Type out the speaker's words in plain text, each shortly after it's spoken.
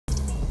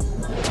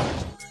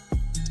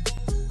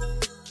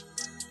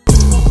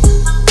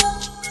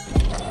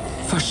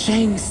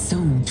Shang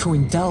Tsung to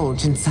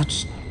indulge in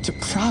such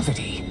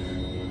depravity,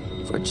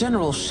 for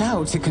General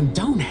Shao to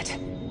condone it.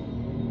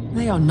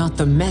 They are not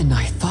the men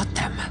I thought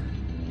them.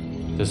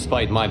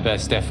 Despite my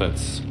best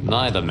efforts,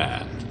 neither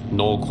man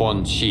nor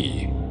Quan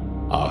Chi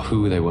are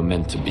who they were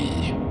meant to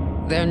be.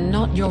 They're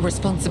not your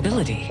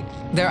responsibility.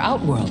 They're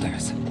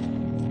Outworlders.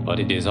 But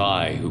it is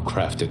I who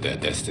crafted their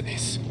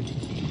destinies,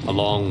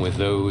 along with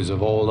those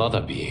of all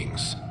other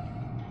beings,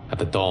 at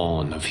the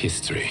dawn of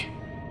history.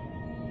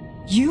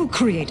 You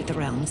created the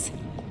realms.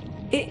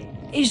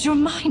 Is your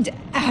mind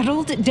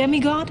addled,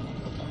 demigod?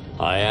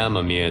 I am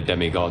a mere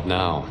demigod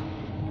now,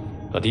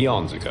 but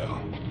eons ago,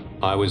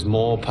 I was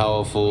more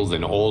powerful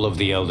than all of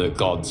the Elder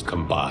Gods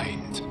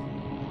combined.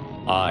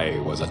 I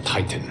was a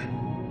Titan,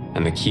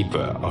 and the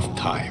Keeper of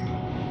Time.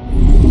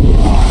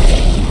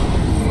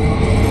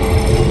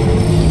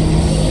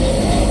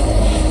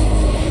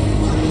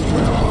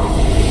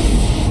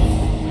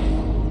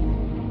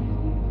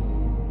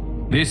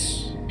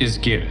 This is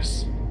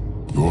Geras.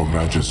 Your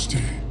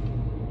Majesty,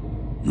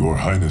 Your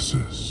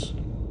Highnesses.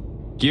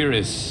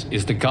 Geras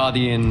is the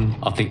guardian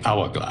of the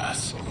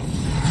Hourglass,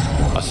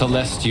 a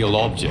celestial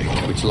object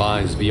which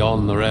lies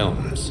beyond the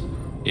realms.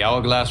 The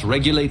Hourglass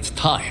regulates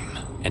time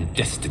and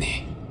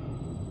destiny.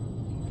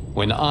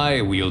 When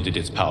I wielded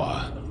its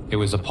power, it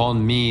was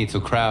upon me to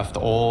craft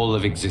all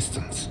of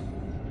existence,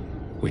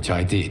 which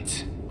I did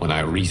when I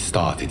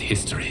restarted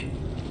history.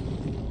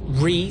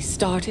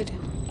 Restarted?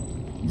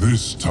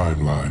 This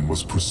timeline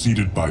was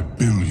preceded by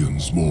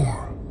billions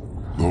more.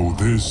 Though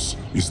this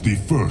is the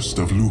first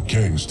of Liu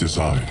Kang's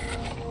design,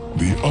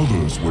 the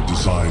others were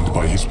designed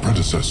by his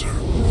predecessor.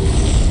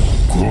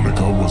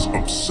 Kronika was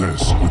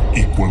obsessed with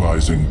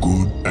equalizing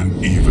good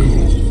and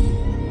evil.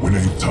 When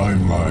a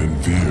timeline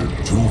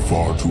veered too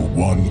far to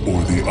one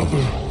or the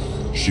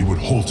other, she would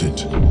halt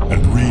it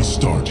and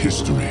restart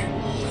history,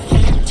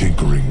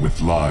 tinkering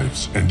with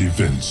lives and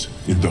events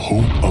in the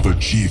hope of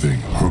achieving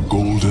her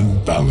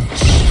golden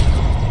balance.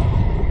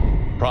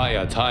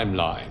 Prior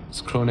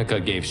timelines, Kronika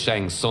gave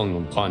Shang Tsung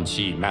and Quan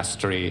Chi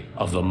mastery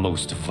of the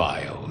most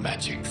vile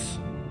magics.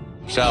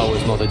 Shao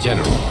was not a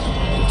general,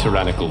 a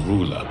tyrannical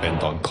ruler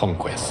bent on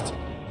conquest.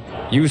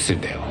 You,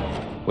 Sindel,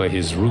 were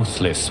his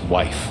ruthless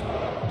wife,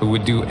 who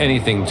would do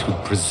anything to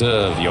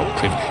preserve your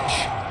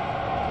privilege.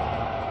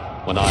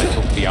 When I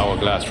took the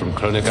Hourglass from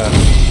Kronika,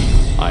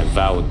 I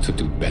vowed to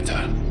do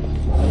better.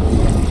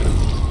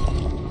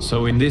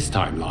 So in this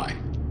timeline,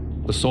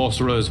 the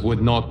sorcerers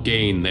would not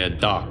gain their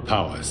dark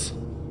powers.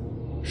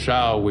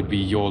 Shao would be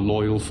your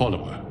loyal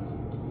follower,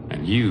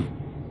 and you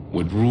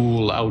would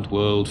rule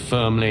Outworld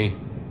firmly,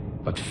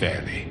 but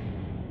fairly.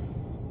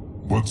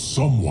 But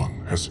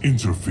someone has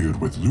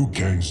interfered with Liu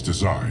Kang's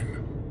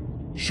design.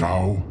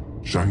 Shao,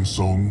 Shang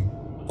Tsung,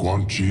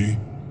 Quan Chi,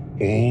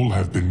 all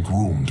have been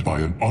groomed by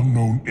an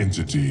unknown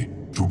entity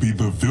to be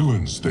the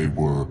villains they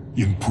were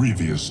in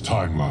previous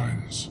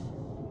timelines.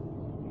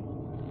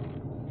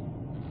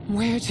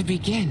 Where to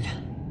begin?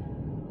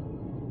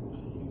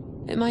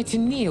 Am I to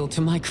kneel to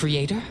my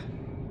creator?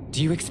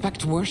 Do you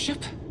expect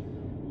worship?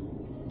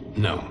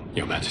 No,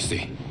 Your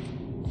Majesty.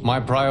 My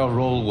prior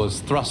role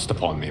was thrust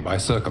upon me by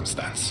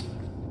circumstance.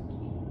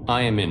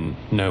 I am in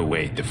no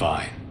way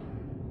divine.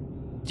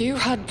 You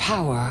had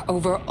power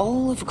over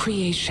all of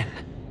creation,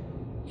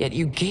 yet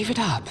you gave it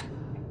up.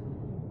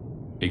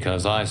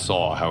 Because I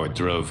saw how it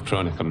drove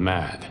Kronika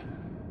mad.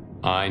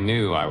 I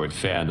knew I would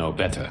fare no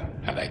better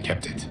had I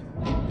kept it.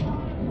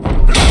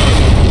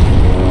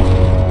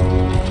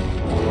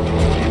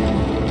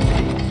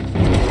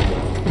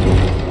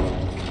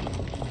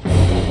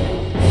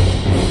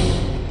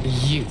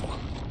 You.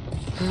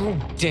 How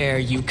dare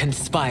you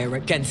conspire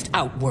against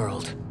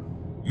Outworld?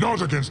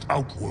 Not against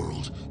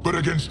Outworld, but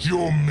against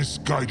your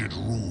misguided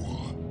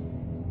rule.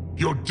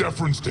 Your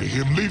deference to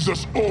him leaves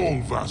us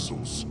all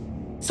vassals.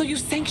 So you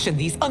sanction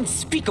these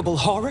unspeakable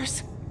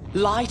horrors?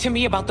 Lie to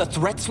me about the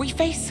threats we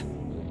face?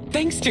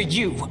 Thanks to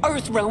you,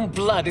 Earthrealm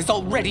blood is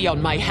already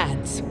on my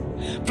hands.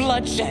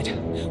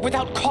 Bloodshed,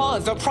 without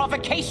cause or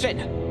provocation.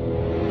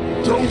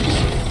 Don't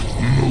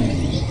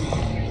move.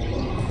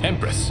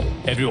 Empress,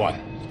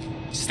 everyone,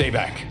 stay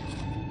back.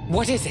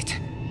 What is it?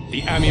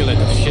 The Amulet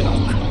of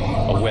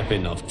Shinnok, a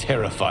weapon of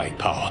terrifying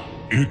power.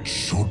 It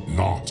should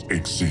not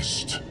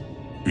exist.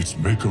 Its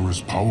maker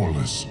is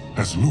powerless,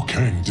 as Liu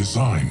Kang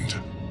designed.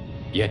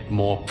 Yet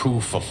more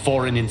proof of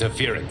foreign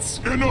interference.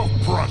 Enough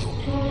prattle.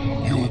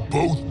 You'll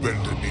both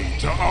bend a knee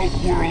to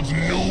Outworld's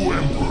new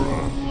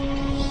emperor.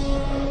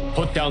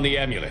 Put down the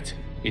amulet.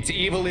 Its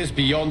evil is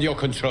beyond your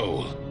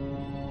control.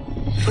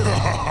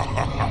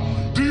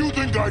 Do you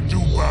think I do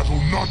battle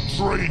not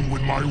trained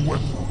with my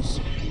weapons?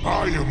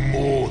 I am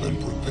more than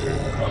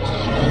prepared.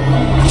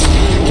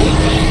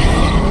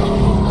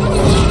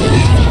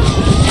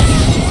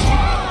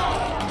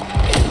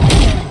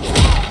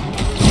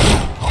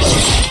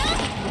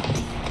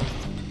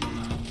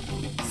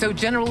 So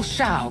General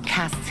Shao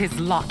casts his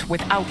lot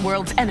with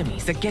Outworld's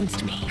enemies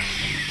against me.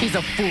 He's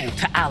a fool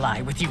to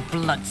ally with you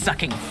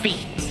blood-sucking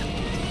fiends.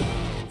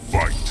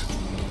 Fight.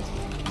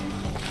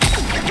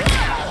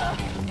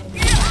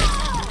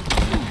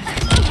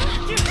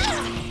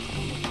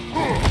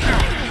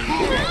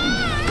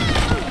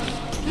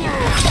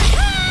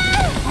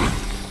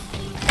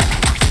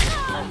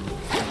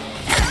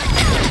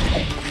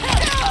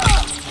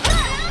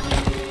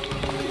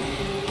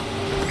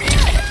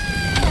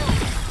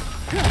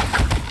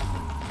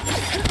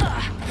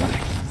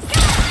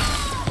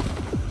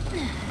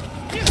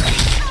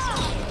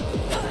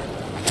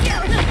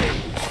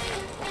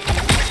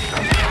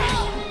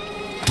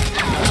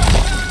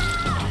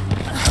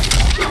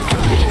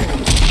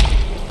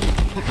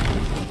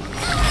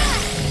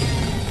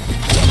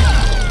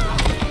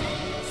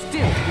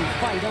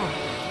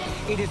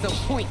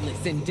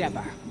 this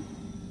endeavor.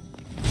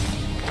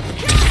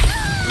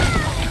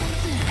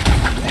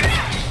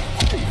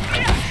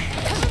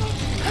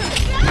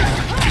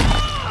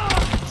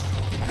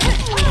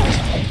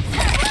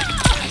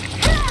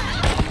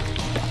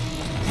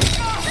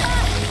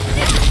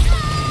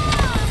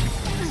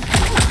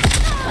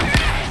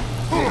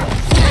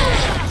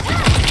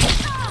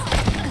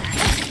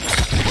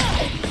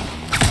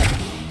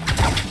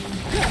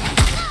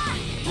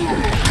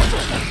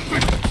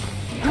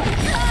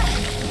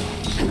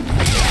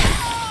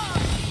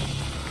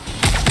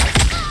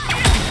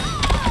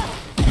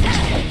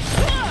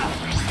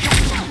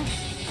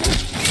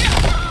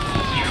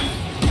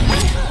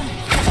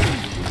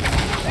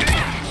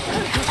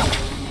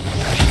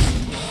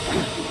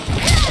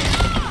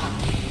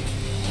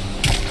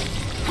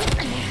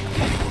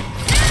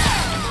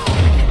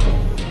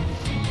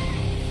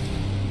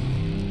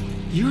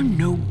 You're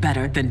no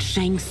better than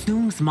Shang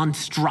Tsung's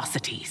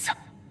monstrosities.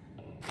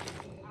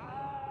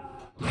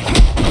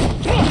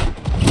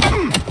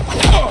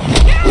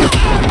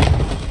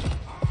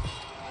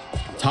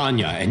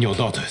 Tanya and your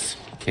daughters,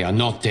 they are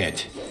not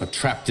dead, but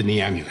trapped in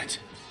the amulet.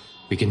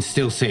 We can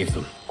still save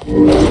them.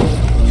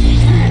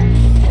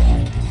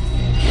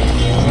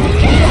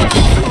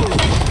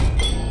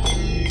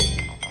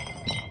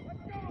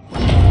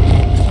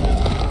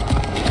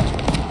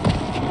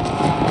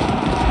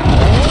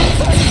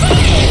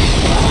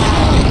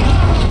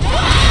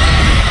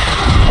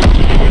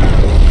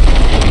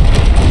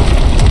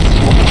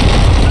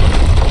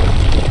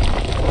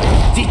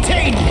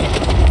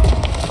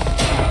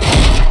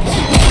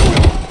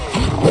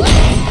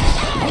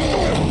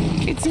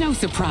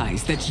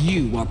 Surprised that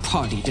you are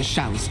party to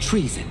Shao's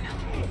treason.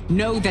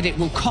 Know that it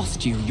will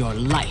cost you your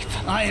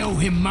life. I owe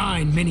him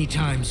mine many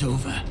times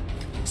over.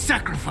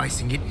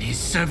 Sacrificing it in his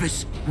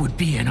service would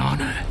be an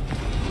honor.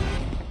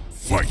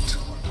 Fight!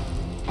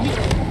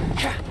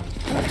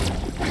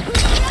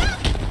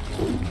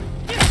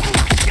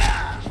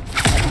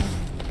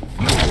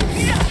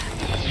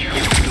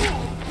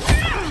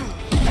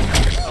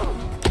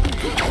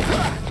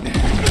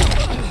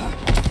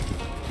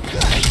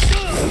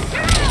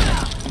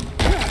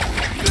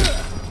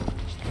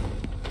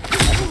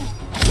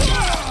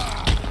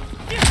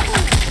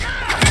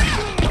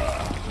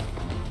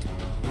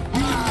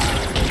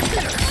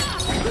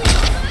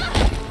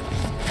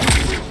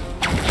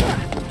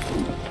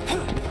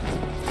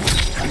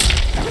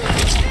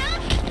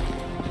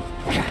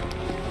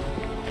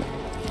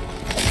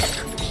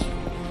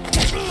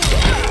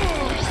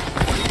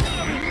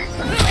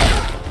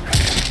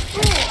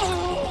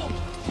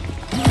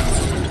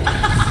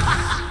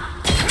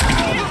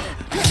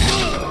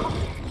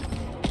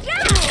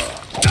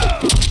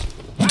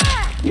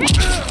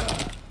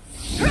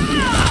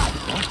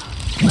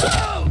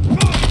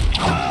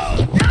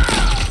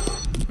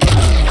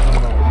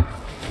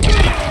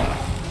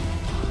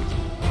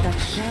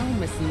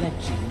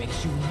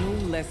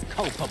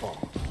 Culpable.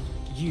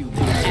 You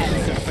will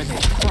answer for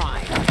this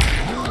crime.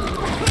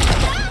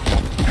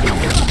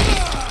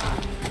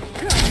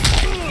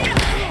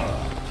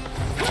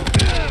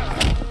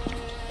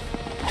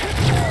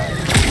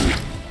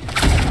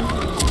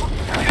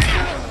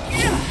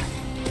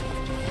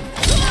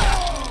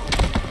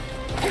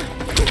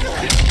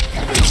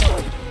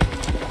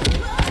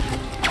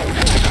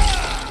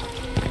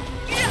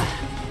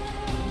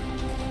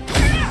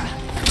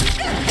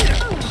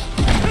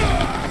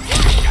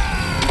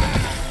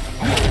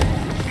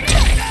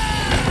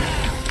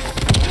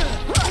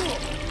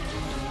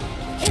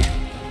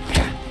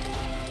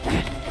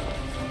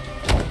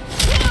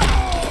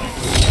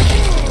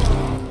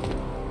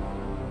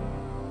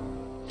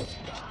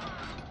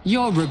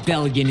 Your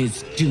rebellion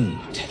is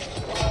doomed.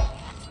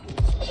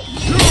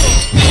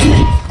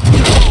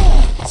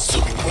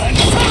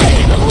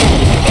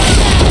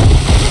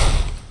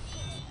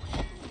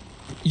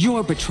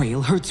 Your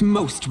betrayal hurts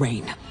most,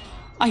 Rain.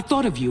 I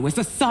thought of you as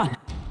a son.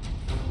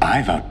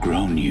 I've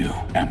outgrown you,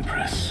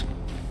 Empress.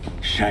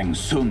 Shang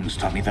Tsung's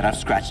taught me that I've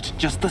scratched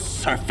just the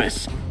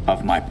surface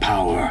of my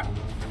power.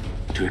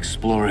 To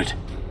explore it,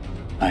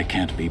 I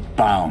can't be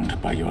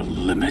bound by your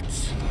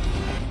limits.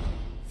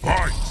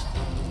 Fight!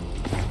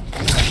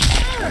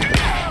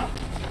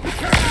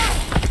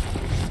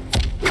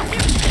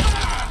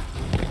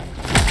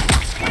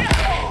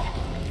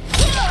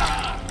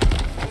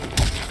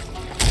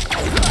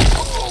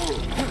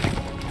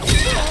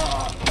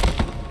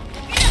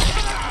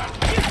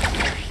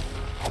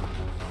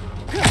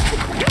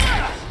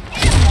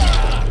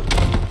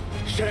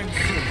 Shang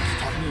Tsung's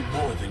taught me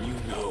more than you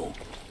know.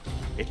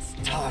 It's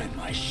time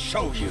I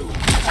show you.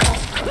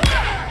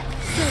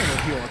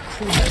 Serve your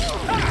crew.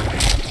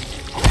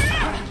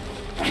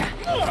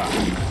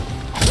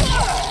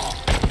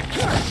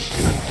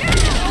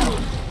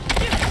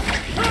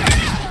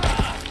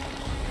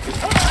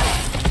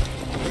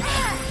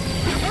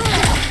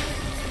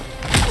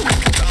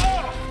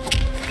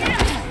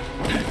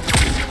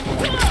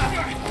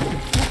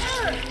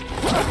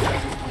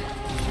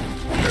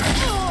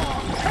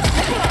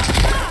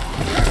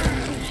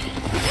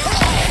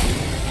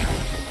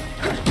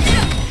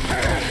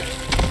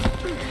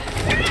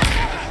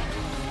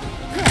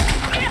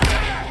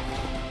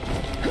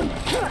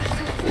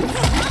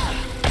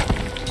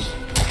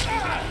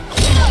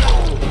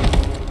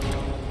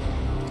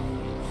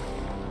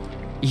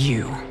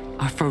 You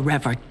are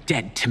forever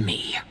dead to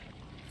me.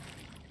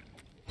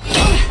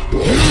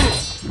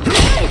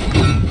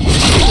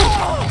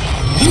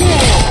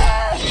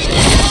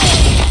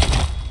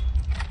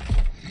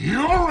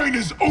 Your reign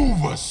is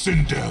over,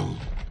 Sindel!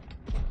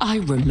 I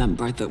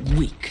remember the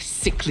weak,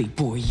 sickly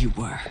boy you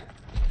were.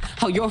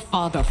 How your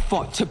father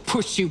fought to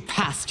push you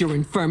past your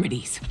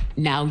infirmities.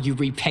 Now you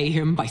repay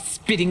him by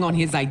spitting on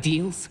his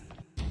ideals?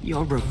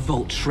 Your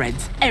revolt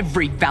shreds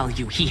every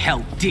value he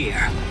held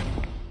dear.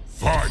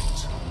 Fight!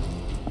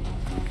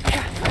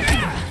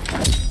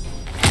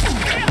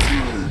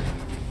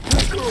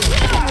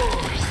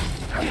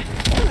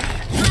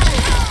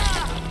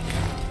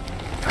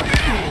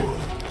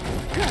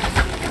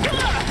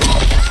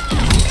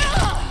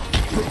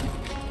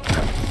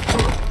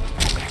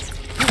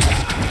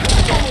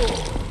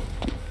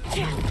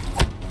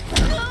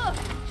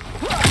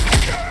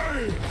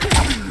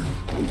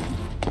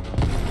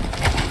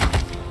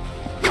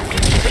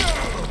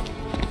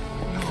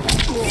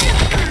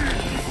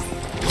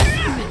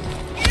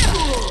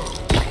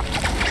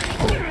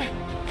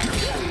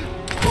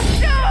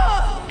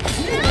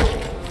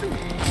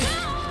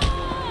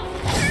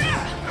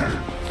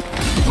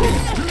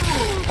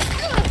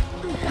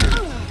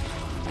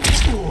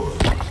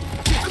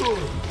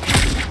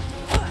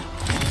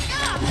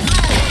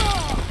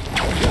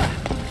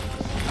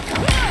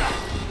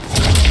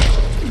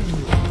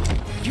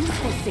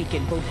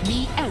 Forsaken both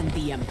me and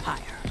the Empire.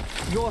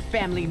 Your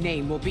family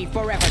name will be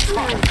forever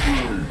tarnished.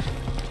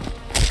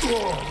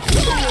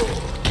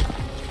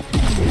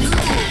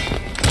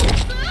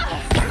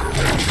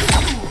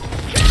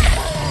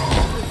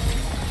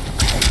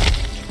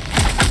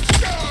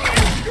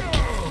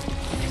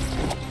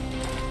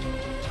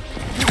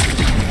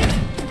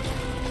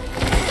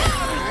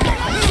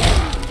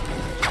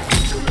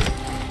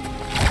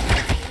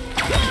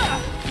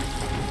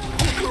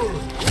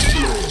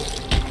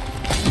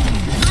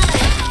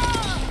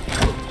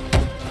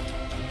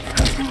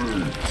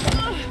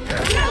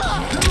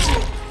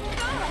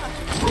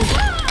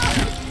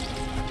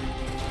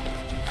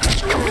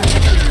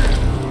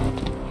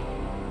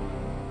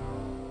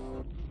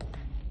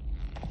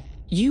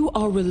 You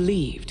are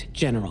relieved,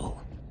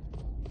 General.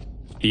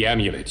 The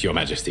amulet, Your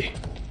Majesty.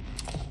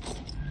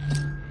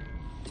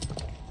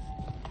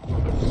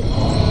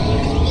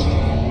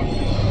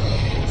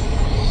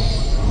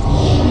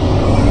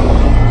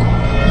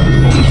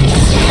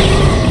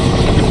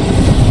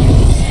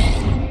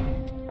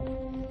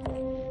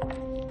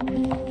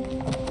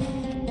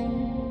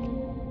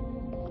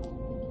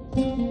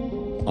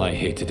 I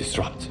hate to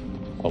disrupt,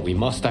 but we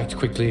must act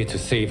quickly to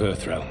save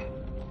Earthrealm.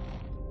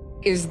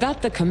 Is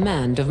that the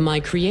command of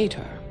my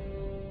creator?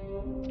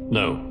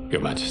 No,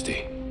 Your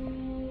Majesty.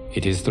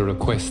 It is the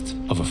request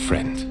of a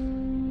friend.